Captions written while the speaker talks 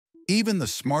Even the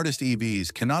smartest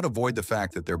EVs cannot avoid the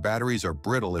fact that their batteries are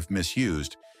brittle if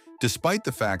misused, despite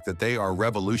the fact that they are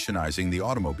revolutionizing the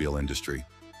automobile industry.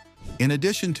 In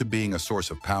addition to being a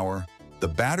source of power, the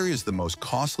battery is the most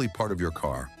costly part of your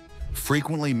car,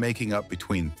 frequently making up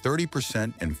between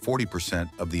 30% and 40%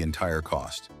 of the entire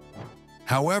cost.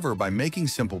 However, by making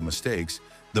simple mistakes,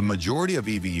 the majority of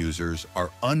EV users are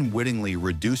unwittingly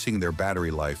reducing their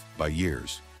battery life by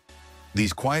years.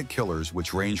 These quiet killers,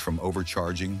 which range from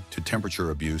overcharging to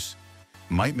temperature abuse,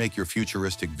 might make your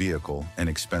futuristic vehicle an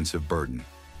expensive burden.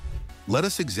 Let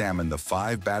us examine the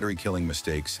 5 battery-killing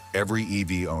mistakes every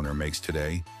EV owner makes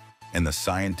today and the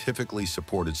scientifically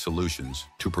supported solutions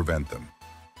to prevent them.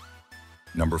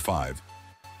 Number 5.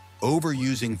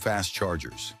 Overusing fast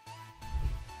chargers.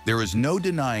 There is no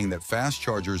denying that fast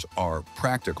chargers are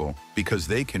practical because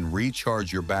they can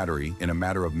recharge your battery in a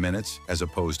matter of minutes as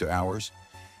opposed to hours.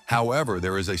 However,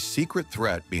 there is a secret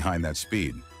threat behind that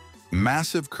speed.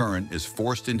 Massive current is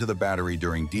forced into the battery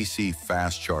during DC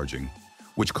fast charging,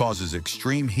 which causes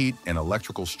extreme heat and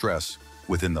electrical stress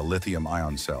within the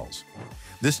lithium-ion cells.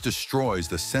 This destroys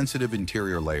the sensitive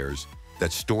interior layers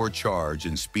that store charge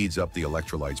and speeds up the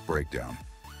electrolytes breakdown.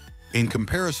 In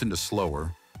comparison to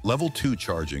slower, Level 2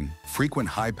 charging, frequent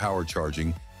high-power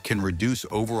charging can reduce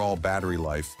overall battery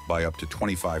life by up to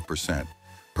 25%,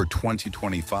 per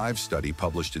 2025 study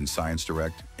published in Science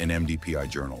Direct and MDPI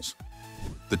journals.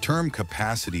 The term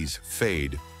capacities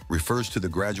fade refers to the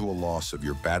gradual loss of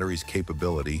your battery's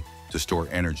capability to store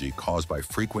energy caused by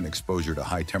frequent exposure to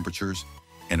high temperatures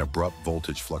and abrupt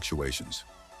voltage fluctuations.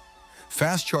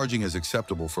 Fast charging is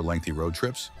acceptable for lengthy road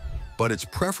trips, but it's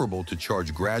preferable to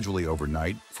charge gradually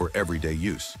overnight for everyday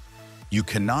use. You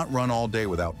cannot run all day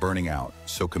without burning out,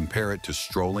 so compare it to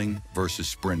strolling versus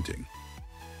sprinting.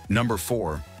 Number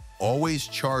 4, always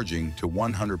charging to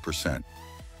 100%.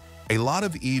 A lot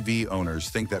of EV owners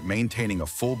think that maintaining a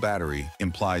full battery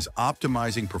implies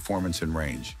optimizing performance and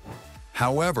range.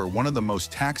 However, one of the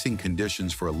most taxing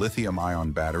conditions for a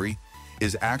lithium-ion battery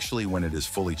is actually when it is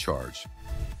fully charged.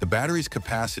 The battery's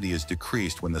capacity is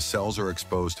decreased when the cells are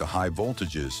exposed to high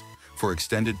voltages for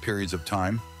extended periods of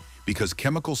time because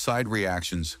chemical side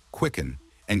reactions quicken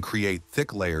and create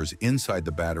thick layers inside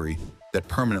the battery that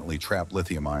permanently trap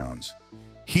lithium ions.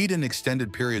 Heat and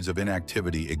extended periods of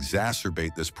inactivity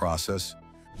exacerbate this process,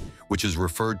 which is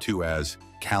referred to as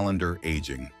calendar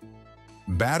aging.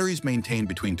 Batteries maintained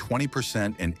between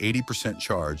 20% and 80%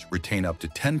 charge retain up to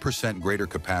 10% greater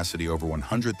capacity over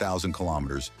 100,000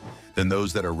 kilometers than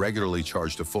those that are regularly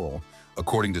charged to full,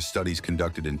 according to studies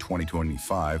conducted in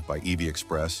 2025 by EV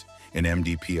Express and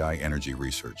MDPI Energy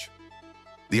Research.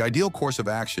 The ideal course of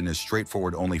action is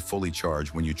straightforward: only fully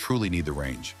charge when you truly need the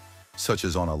range, such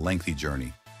as on a lengthy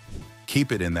journey.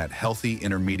 Keep it in that healthy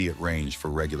intermediate range for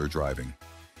regular driving.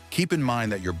 Keep in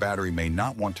mind that your battery may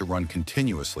not want to run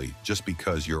continuously just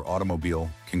because your automobile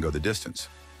can go the distance.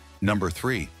 Number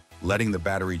 3, letting the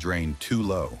battery drain too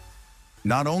low.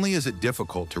 Not only is it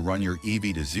difficult to run your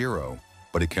EV to zero,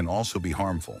 but it can also be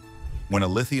harmful. When a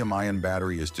lithium-ion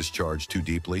battery is discharged too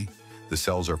deeply, the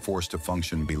cells are forced to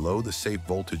function below the safe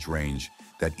voltage range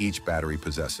that each battery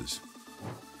possesses.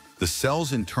 The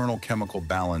cell's internal chemical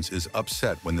balance is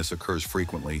upset when this occurs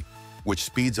frequently, which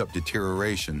speeds up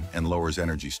deterioration and lowers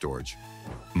energy storage.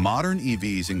 Modern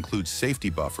EVs include safety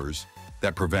buffers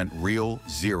that prevent real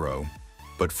zero,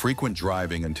 but frequent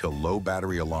driving until low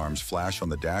battery alarms flash on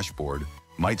the dashboard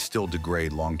might still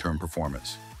degrade long-term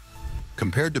performance.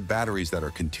 Compared to batteries that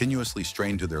are continuously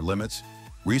strained to their limits,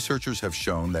 researchers have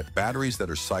shown that batteries that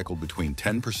are cycled between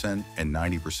 10% and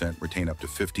 90% retain up to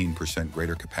 15%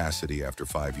 greater capacity after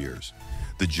 5 years.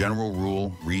 The general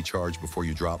rule: recharge before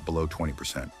you drop below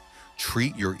 20%.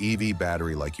 Treat your EV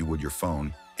battery like you would your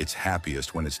phone. It's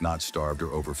happiest when it's not starved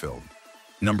or overfilled.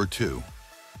 Number 2,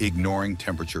 ignoring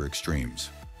temperature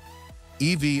extremes.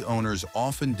 EV owners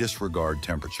often disregard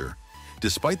temperature,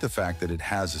 despite the fact that it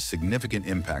has a significant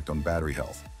impact on battery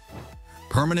health.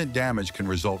 Permanent damage can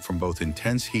result from both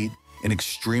intense heat and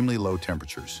extremely low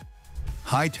temperatures.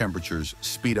 High temperatures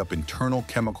speed up internal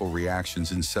chemical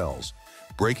reactions in cells,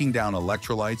 breaking down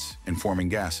electrolytes and forming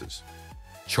gases.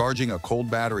 Charging a cold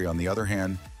battery, on the other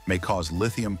hand, may cause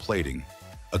lithium plating,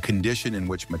 a condition in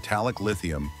which metallic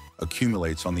lithium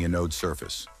accumulates on the anode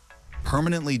surface,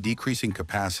 permanently decreasing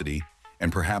capacity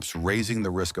and perhaps raising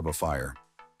the risk of a fire.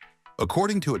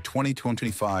 According to a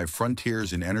 2025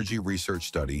 Frontiers in Energy Research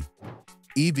study,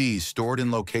 EVs stored in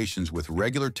locations with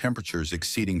regular temperatures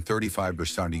exceeding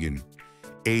 35°C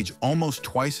age almost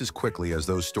twice as quickly as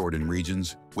those stored in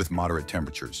regions with moderate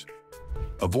temperatures.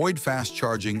 Avoid fast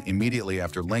charging immediately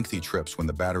after lengthy trips when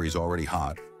the battery is already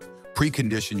hot.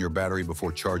 Precondition your battery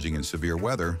before charging in severe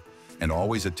weather, and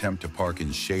always attempt to park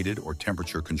in shaded or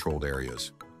temperature-controlled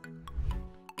areas.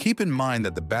 Keep in mind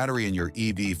that the battery in your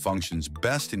EV functions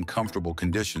best in comfortable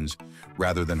conditions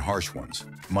rather than harsh ones,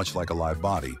 much like a live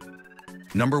body.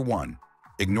 Number 1.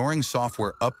 Ignoring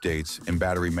software updates and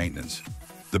battery maintenance.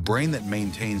 The brain that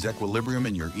maintains equilibrium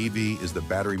in your EV is the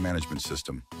Battery Management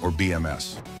System, or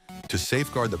BMS. To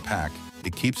safeguard the pack,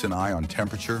 it keeps an eye on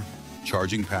temperature,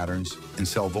 charging patterns, and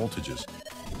cell voltages.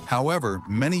 However,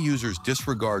 many users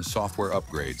disregard software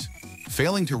upgrades,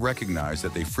 failing to recognize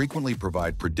that they frequently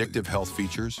provide predictive health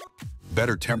features,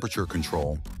 better temperature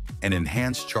control, and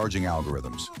enhanced charging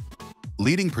algorithms.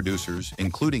 Leading producers,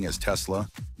 including as Tesla,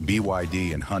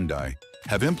 BYD, and Hyundai,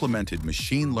 have implemented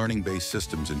machine learning-based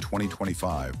systems in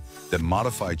 2025 that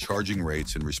modify charging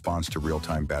rates in response to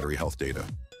real-time battery health data.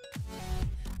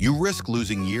 You risk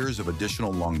losing years of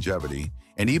additional longevity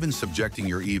and even subjecting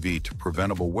your EV to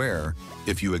preventable wear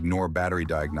if you ignore battery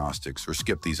diagnostics or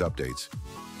skip these updates.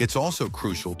 It's also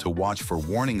crucial to watch for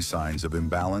warning signs of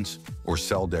imbalance or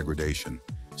cell degradation,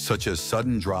 such as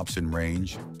sudden drops in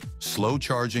range, slow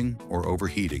charging, or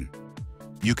overheating.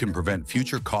 You can prevent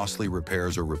future costly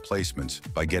repairs or replacements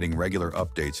by getting regular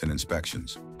updates and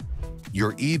inspections.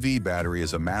 Your EV battery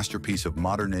is a masterpiece of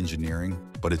modern engineering,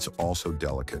 but it's also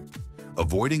delicate.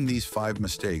 Avoiding these 5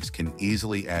 mistakes can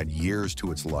easily add years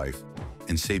to its life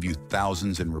and save you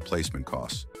thousands in replacement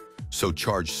costs. So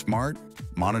charge smart,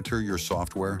 monitor your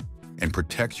software, and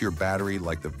protect your battery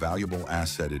like the valuable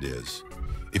asset it is.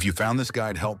 If you found this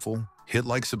guide helpful, hit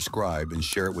like, subscribe, and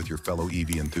share it with your fellow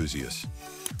EV enthusiasts.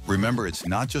 Remember, it's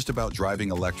not just about driving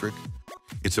electric,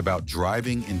 it's about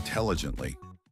driving intelligently.